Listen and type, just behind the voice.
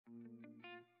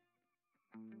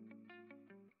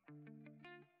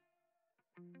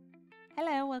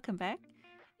Hello, welcome back.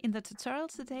 In the tutorial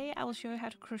today I will show you how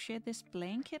to crochet this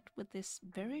blanket with this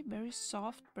very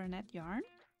soft Bernat yarn.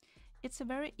 It's a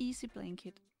very easy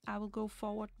blanket. I will go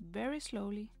forward very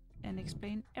slowly and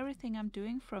explain everything I'm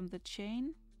doing from the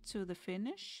chain to the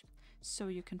finish so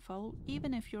you can follow.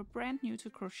 Even if you're brand new to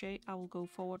crochet, I will go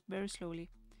forward very slowly.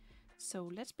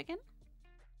 So let's begin.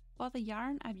 For the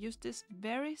yarn, I've used this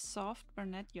very soft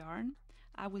Bernat yarn.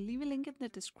 I will leave a link in the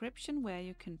description where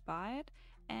you can buy it,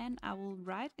 and I will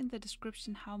write in the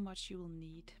description how much you will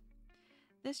need.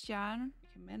 This yarn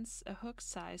recommends a hook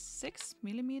size 6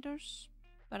 millimeters,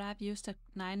 but I've used a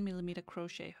 9 millimeter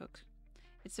crochet hook.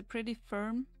 It's a pretty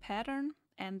firm pattern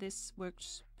and this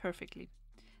works perfectly.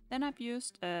 Then I've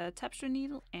used a tapestry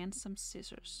needle and some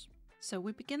scissors. So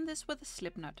we begin this with a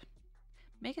slip knot.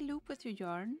 Make a loop with your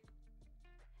yarn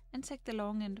and take the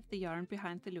long end of the yarn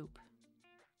behind the loop.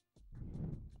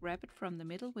 Grab it from the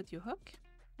middle with your hook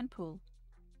and pull.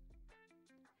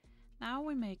 Now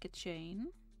we make a chain.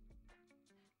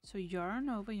 So yarn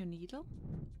over your needle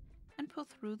and pull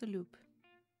through the loop.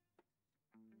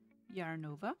 Yarn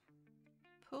over,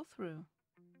 pull through.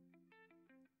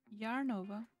 Yarn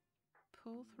over,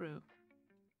 pull through.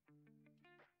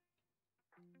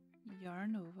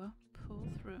 Yarn over, pull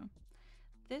through.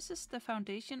 This is the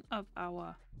foundation of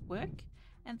our work,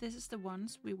 and this is the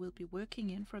ones we will be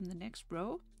working in from the next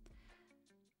row.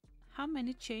 How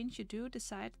many chains you do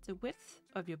decide the width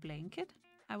of your blanket.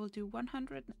 I will do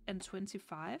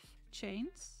 125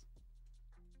 chains.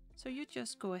 So you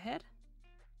just go ahead,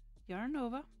 yarn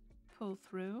over, pull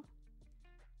through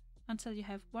until you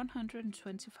have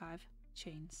 125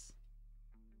 chains.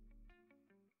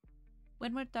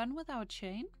 When we're done with our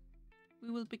chain, we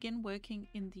will begin working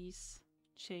in these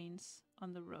chains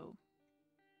on the row.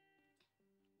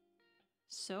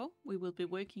 So we will be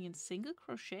working in single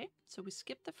crochet. So we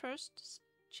skip the first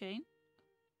chain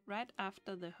right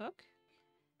after the hook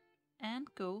and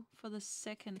go for the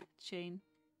second chain.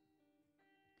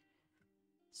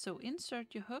 So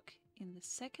insert your hook in the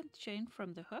second chain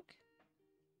from the hook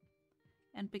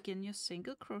and begin your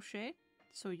single crochet.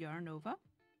 So yarn over,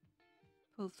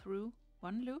 pull through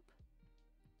one loop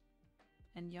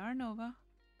and yarn over,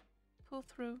 pull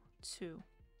through 2.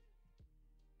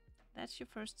 That's your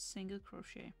first single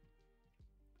crochet.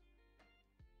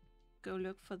 Go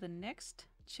look for the next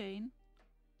chain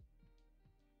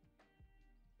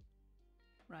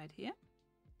right here.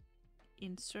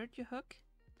 Insert your hook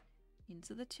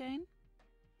into the chain,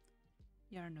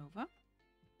 yarn over,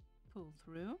 pull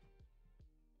through,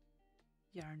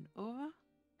 yarn over,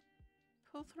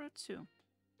 pull through 2.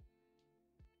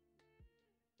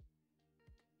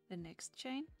 The next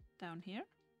chain down here.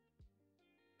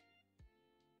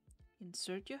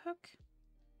 Insert your hook,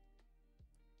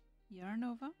 yarn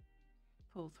over,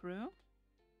 pull through,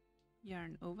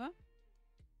 yarn over,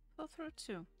 pull through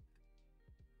 2.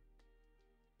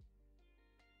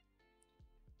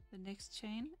 The next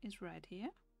chain is right here.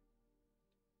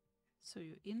 So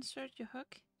you insert your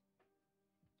hook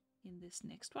in this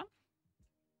next one,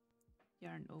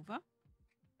 yarn over,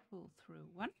 pull through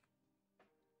 1,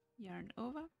 yarn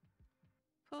over,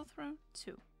 pull through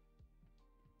 2.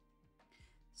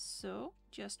 So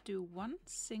just do one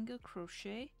single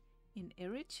crochet in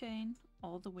every chain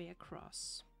all the way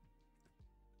across.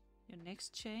 Your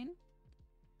next chain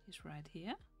is right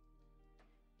here.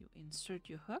 You insert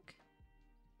your hook,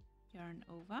 yarn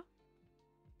over,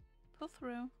 pull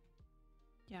through,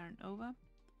 yarn over,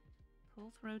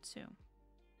 pull through 2.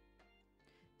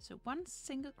 So one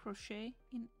single crochet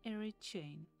in every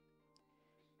chain.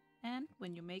 And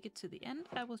when you make it to the end,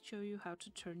 I will show you how to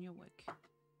turn your work.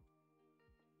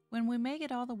 When we make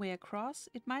it all the way across,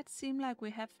 it might seem like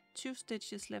we have 2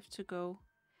 stitches left to go,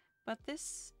 but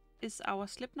this is our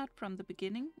slip knot from the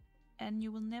beginning and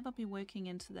you will never be working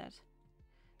into that.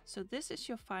 So this is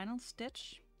your final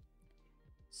stitch.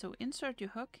 So insert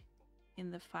your hook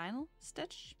in the final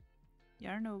stitch,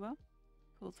 yarn over,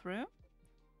 pull through,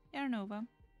 yarn over,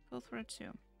 pull through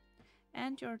 2.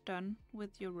 And you're done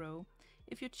with your row.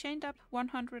 If you chained up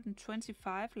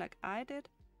 125 like I did,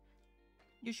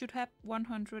 you should have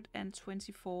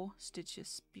 124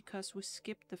 stitches because we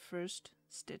skipped the first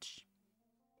stitch.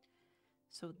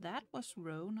 So that was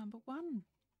row number 1.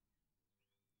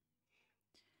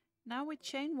 Now we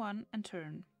chain 1 and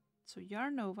turn. So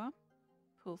yarn over,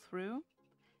 pull through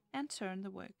and turn the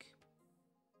work.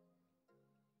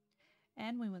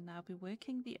 And we will now be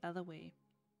working the other way.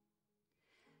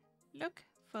 Look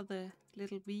for the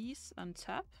little V's on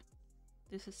top.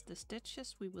 This is the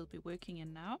stitches we will be working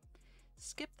in now.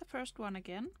 Skip the first one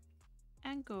again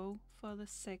and go for the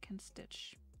second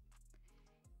stitch.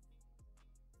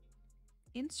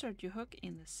 insert your hook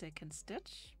in the second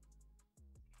stitch,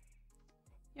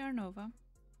 yarn over,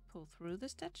 pull through the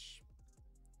stitch,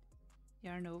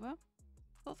 yarn over,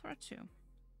 pull through 2.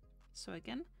 So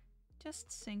again,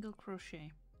 just single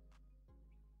crochet.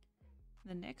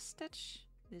 The next stitch,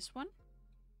 this one,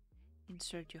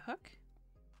 insert your hook,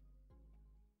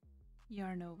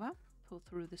 yarn over, pull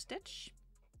through the stitch,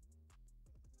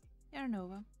 yarn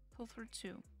over, pull through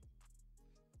 2.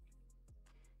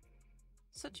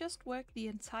 So just work the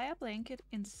entire blanket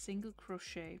in single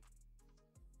crochet.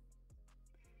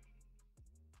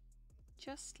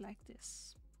 Just like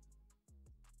this.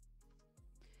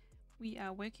 We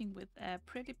are working with a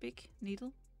pretty big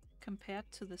needle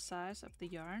compared to the size of the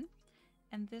yarn,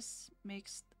 and this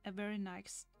makes a very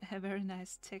nice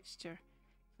texture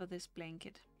for this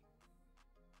blanket.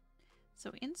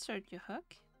 So insert your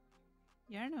hook,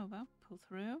 yarn over, pull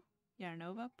through, yarn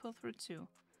over, pull through 2,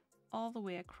 all the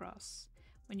way across.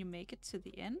 When you make it to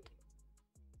the end,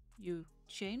 you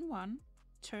chain 1,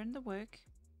 turn the work,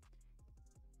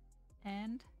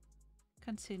 and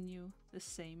continue the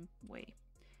same way.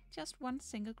 Just 1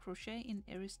 single crochet in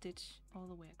every stitch all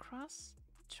the way across,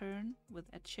 turn with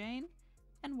a chain,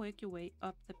 and work your way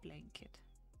up the blanket.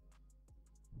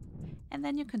 And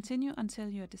then you continue until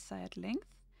your desired length.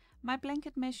 My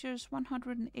blanket measures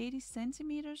 180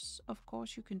 centimeters. Of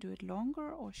course, you can do it longer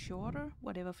or shorter,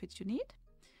 whatever fits you need.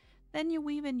 Then you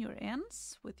weave in your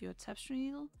ends with your tapestry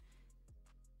needle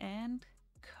and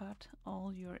cut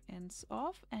all your ends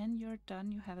off, and you're done.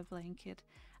 You have a blanket.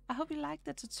 I hope you liked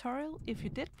the tutorial. If you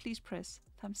did, please press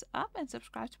thumbs up and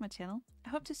subscribe to my channel. I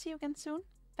hope to see you again soon.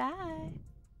 Bye!